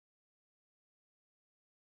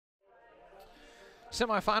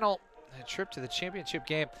Semifinal trip to the championship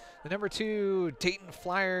game. The number 2 Dayton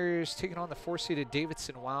Flyers taking on the 4-seeded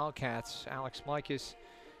Davidson Wildcats. Alex Mikas,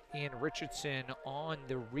 Ian Richardson on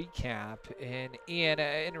the recap. And Ian,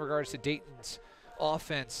 in regards to Dayton's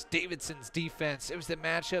offense, Davidson's defense, it was the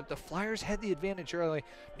matchup. The Flyers had the advantage early.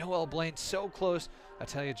 Noel Blaine so close. I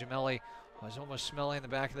tell you, Jamelli was almost smelling the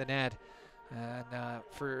back of the net. And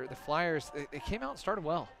for the Flyers, they came out and started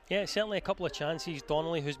well. Yeah, certainly a couple of chances.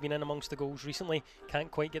 Donnelly, who's been in amongst the goals recently,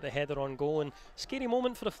 can't quite get the header on goal. And scary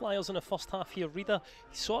moment for the Flyers in the first half here. Reader,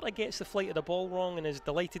 he sort of gets the flight of the ball wrong and is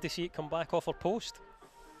delighted to see it come back off her post.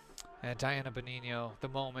 And Diana Benigno, the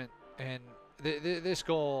moment. And this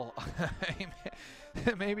goal,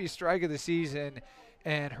 maybe strike of the season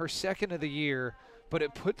and her second of the year, but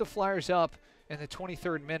it put the Flyers up in the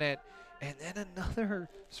 23rd minute. And then another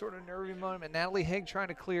sort of nervy moment. Natalie Haig trying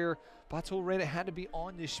to clear. Batul Reda had to be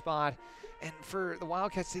on this spot. And for the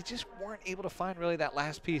Wildcats, they just weren't able to find really that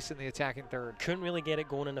last piece in the attacking third. Couldn't really get it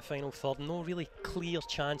going in the final third. No really clear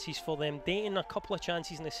chances for them. Dayton, a couple of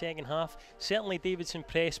chances in the second half. Certainly Davidson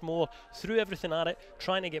pressed more, threw everything at it,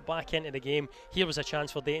 trying to get back into the game. Here was a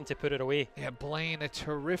chance for Dayton to put it away. Yeah, Blaine, a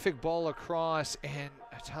terrific ball across. And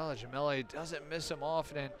Atala Jamelli doesn't miss him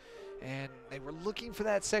often. And they were looking for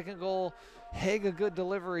that second goal. Haig, a good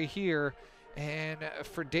delivery here. And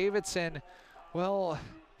for Davidson, well,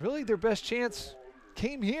 really their best chance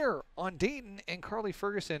came here on Dayton and Carly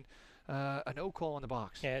Ferguson. A no call in the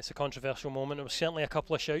box. Yeah, it's a controversial moment. There was certainly a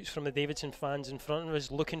couple of shouts from the Davidson fans in front of us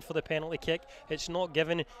looking for the penalty kick. It's not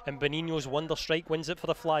given, and Benigno's wonder strike wins it for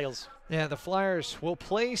the Flyers. Yeah, the Flyers will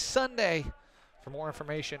play Sunday. For more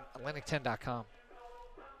information, Atlantic10.com.